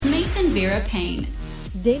Vera Payne.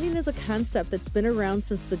 Dating is a concept that's been around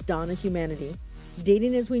since the dawn of humanity.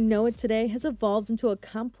 Dating as we know it today has evolved into a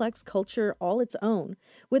complex culture all its own,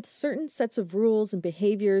 with certain sets of rules and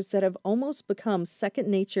behaviors that have almost become second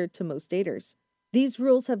nature to most daters. These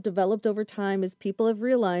rules have developed over time as people have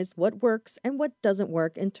realized what works and what doesn't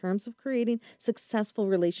work in terms of creating successful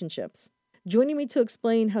relationships. Joining me to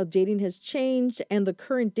explain how dating has changed and the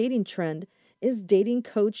current dating trend is dating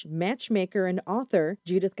coach, matchmaker, and author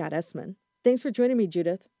Judith Gottesman. Thanks for joining me,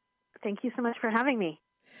 Judith. Thank you so much for having me.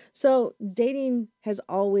 So, dating has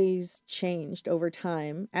always changed over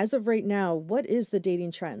time. As of right now, what is the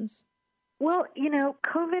dating trends? Well,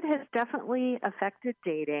 COVID has definitely affected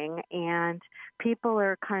dating, and people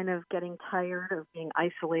are kind of getting tired of being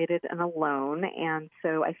isolated and alone. And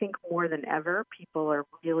so I think more than ever, people are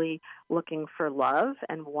really looking for love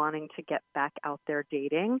and wanting to get back out there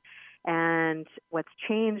dating. And what's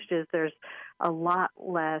changed is there's a lot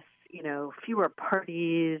less, fewer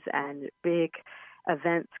parties and big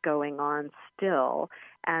events going on still.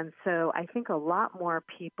 And so I think a lot more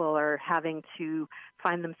people are having to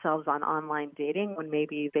find themselves on online dating when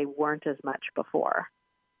maybe they weren't as much before.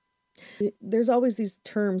 There's always these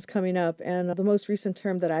terms coming up, and the most recent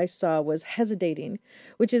term that I saw was hesitating,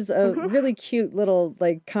 which is a really cute little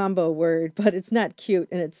combo word, but it's not cute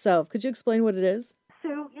in itself. Could you explain what it is?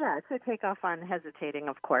 So, yeah, it's a takeoff on hesitating,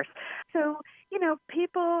 of course. So,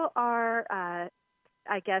 people are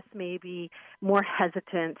I guess maybe more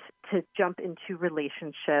hesitant to jump into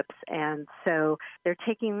relationships. And so they're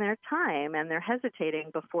taking their time and they're hesitating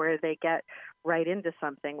before they get right into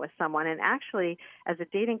something with someone. And actually, as a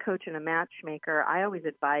dating coach and a matchmaker, I always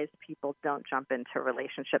advise people don't jump into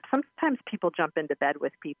relationships. Sometimes people jump into bed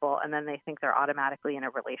with people and then they think they're automatically in a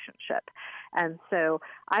relationship. And so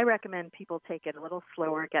I recommend people take it a little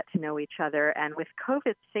slower, get to know each other. And with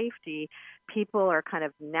COVID safety, people are kind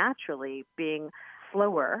of naturally being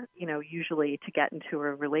slower, usually to get into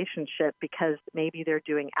a relationship because maybe they're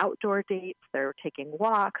doing outdoor dates, they're taking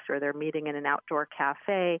walks, or they're meeting in an outdoor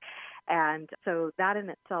cafe. And so that in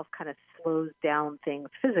itself kind of slows down things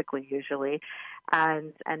physically usually.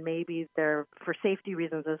 And maybe they're, for safety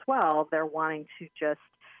reasons as well, they're wanting to just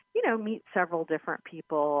meet several different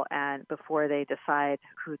people and before they decide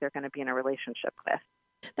who they're going to be in a relationship with.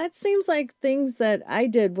 That seems like things that I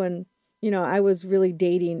did when I was really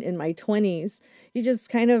dating in my 20s. You just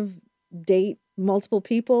kind of date multiple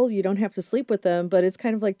people. You don't have to sleep with them, but it's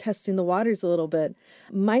kind of like testing the waters a little bit.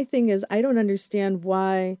 My thing is, I don't understand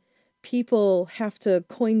why people have to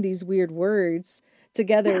coin these weird words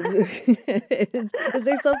together. Is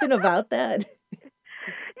there something about that?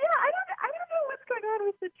 I don't know what's going on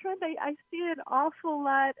with the trend. I see an awful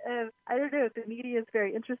lot of, the media is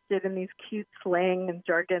very interested in these cute slang and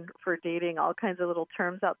jargon for dating, all kinds of little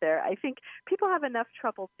terms out there. I think people have enough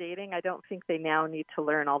trouble dating. I don't think they now need to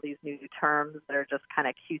learn all these new terms that are just kind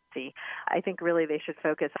of cutesy. I think really they should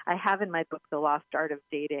focus. I have in my book, The Lost Art of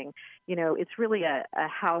Dating, it's really a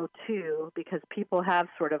how-to because people have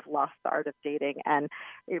sort of lost the art of dating, and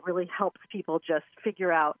it really helps people just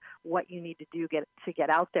figure out what you need to do to get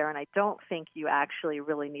out there. And I don't think you actually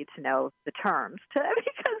really need to know the terms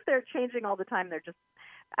because they're changing all the time.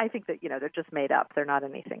 I think that, they're just made up. They're not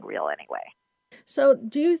anything real anyway. So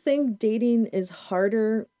do you think dating is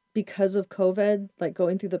harder because of COVID, like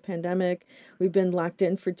going through the pandemic? We've been locked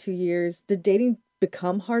in for 2 years. Did dating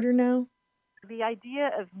become harder now? The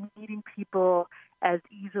idea of meeting people as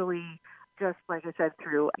easily, just like I said,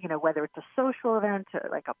 through, whether it's a social event,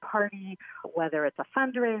 like a party, whether it's a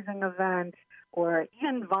fundraising event, or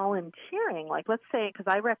even volunteering. Like, let's say, because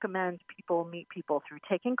I recommend people meet people through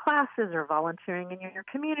taking classes or volunteering in your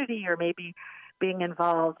community, or maybe being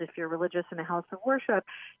involved if you're religious in a house of worship.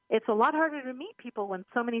 It's a lot harder to meet people when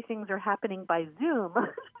so many things are happening by Zoom,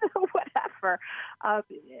 whatever.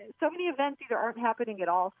 So many events either aren't happening at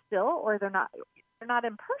all still, or they're not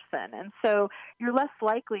in person. And so you're less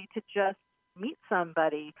likely to just meet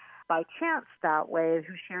somebody by chance that way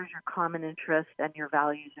who shares your common interests and your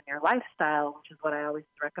values and your lifestyle, which is what I always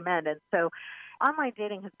recommend. And so online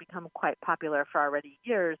dating has become quite popular for already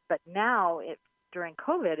years, but now during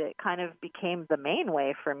COVID, it kind of became the main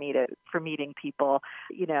way for meeting people,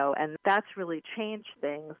 and that's really changed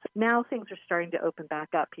things. Now things are starting to open back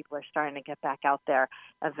up. People are starting to get back out there.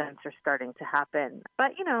 Events are starting to happen.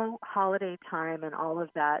 But, holiday time and all of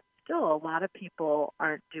that, still a lot of people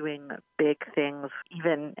aren't doing big things,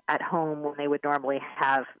 even at home when they would normally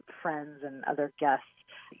have friends and other guests.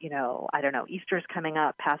 I don't know, Easter's coming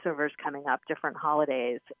up, Passover's coming up, different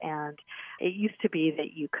holidays. And it used to be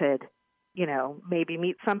that you could maybe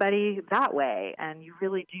meet somebody that way. And you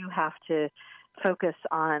really do have to focus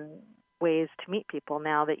on ways to meet people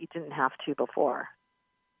now that you didn't have to before.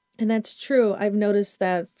 And that's true. I've noticed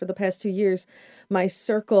that for the past 2 years, my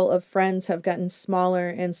circle of friends have gotten smaller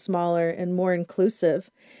and smaller and more inclusive.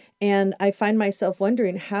 And I find myself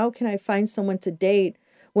wondering, how can I find someone to date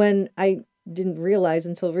when I didn't realize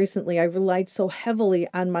until recently I relied so heavily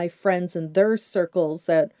on my friends and their circles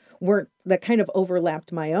that kind of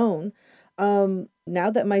overlapped my own. Now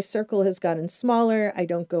that my circle has gotten smaller, I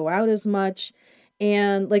don't go out as much.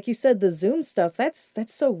 And like you said, the Zoom stuff, that's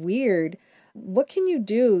so weird. What can you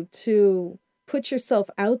do to put yourself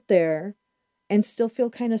out there and still feel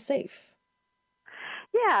kind of safe?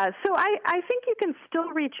 Yeah, so I think you can still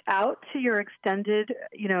reach out to your extended,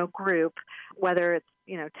 group, whether it's,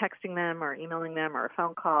 texting them or emailing them or a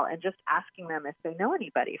phone call and just asking them if they know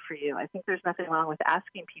anybody for you. I think there's nothing wrong with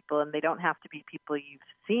asking people, and they don't have to be people you've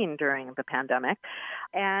seen during the pandemic.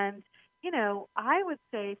 And, I would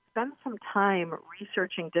say spend some time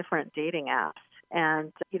researching different dating apps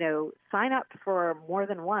and, sign up for more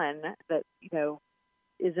than one that,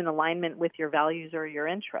 is in alignment with your values or your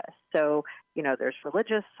interests. So, there's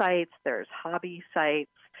religious sites, there's hobby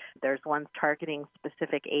sites, there's ones targeting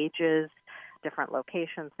specific ages, different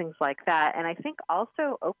locations, things like that. And I think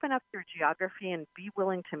also open up your geography and be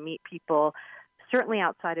willing to meet people, certainly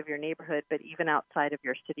outside of your neighborhood, but even outside of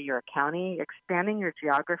your city or county. Expanding your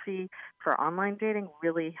geography for online dating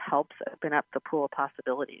really helps open up the pool of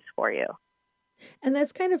possibilities for you. And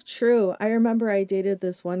that's kind of true. I remember I dated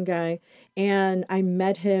this one guy and I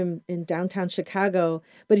met him in downtown Chicago,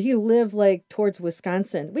 but he lived like towards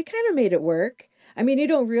Wisconsin. We kind of made it work. I mean, you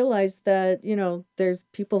don't realize that, there's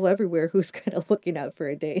people everywhere who's kind of looking out for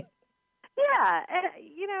a date. Yeah. And,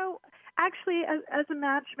 actually, as a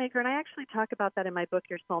matchmaker, and I actually talk about that in my book,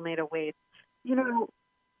 Your Soulmate Awaits,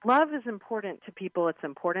 love is important to people it's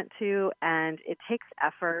important to, and it takes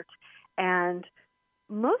effort. And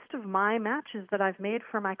most of my matches that I've made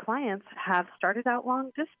for my clients have started out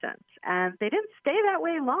long distance, and they didn't stay that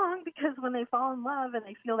way long because when they fall in love and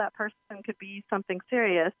they feel that person could be something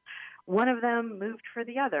serious, one of them moved for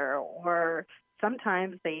the other, or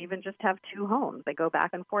sometimes they even just have two homes. They go back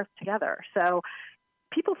and forth together. So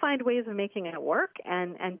people find ways of making it work,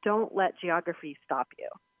 and don't let geography stop you.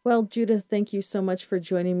 Well, Judith, thank you so much for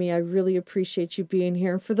joining me. I really appreciate you being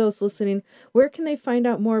here. And for those listening, where can they find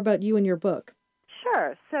out more about you and your book?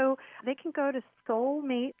 Sure. So they can go to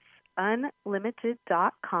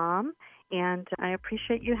soulmatesunlimited.com, and I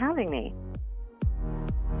appreciate you having me.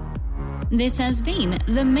 This has been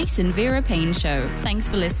the Mason Vera Payne Show. Thanks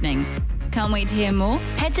for listening. Can't wait to hear more?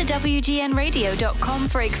 Head to WGNradio.com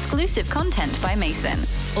for exclusive content by Mason.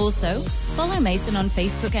 Also, follow Mason on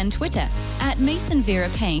Facebook and Twitter at Mason Vera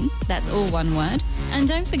Payne, that's all one word, and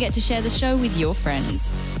don't forget to share the show with your friends.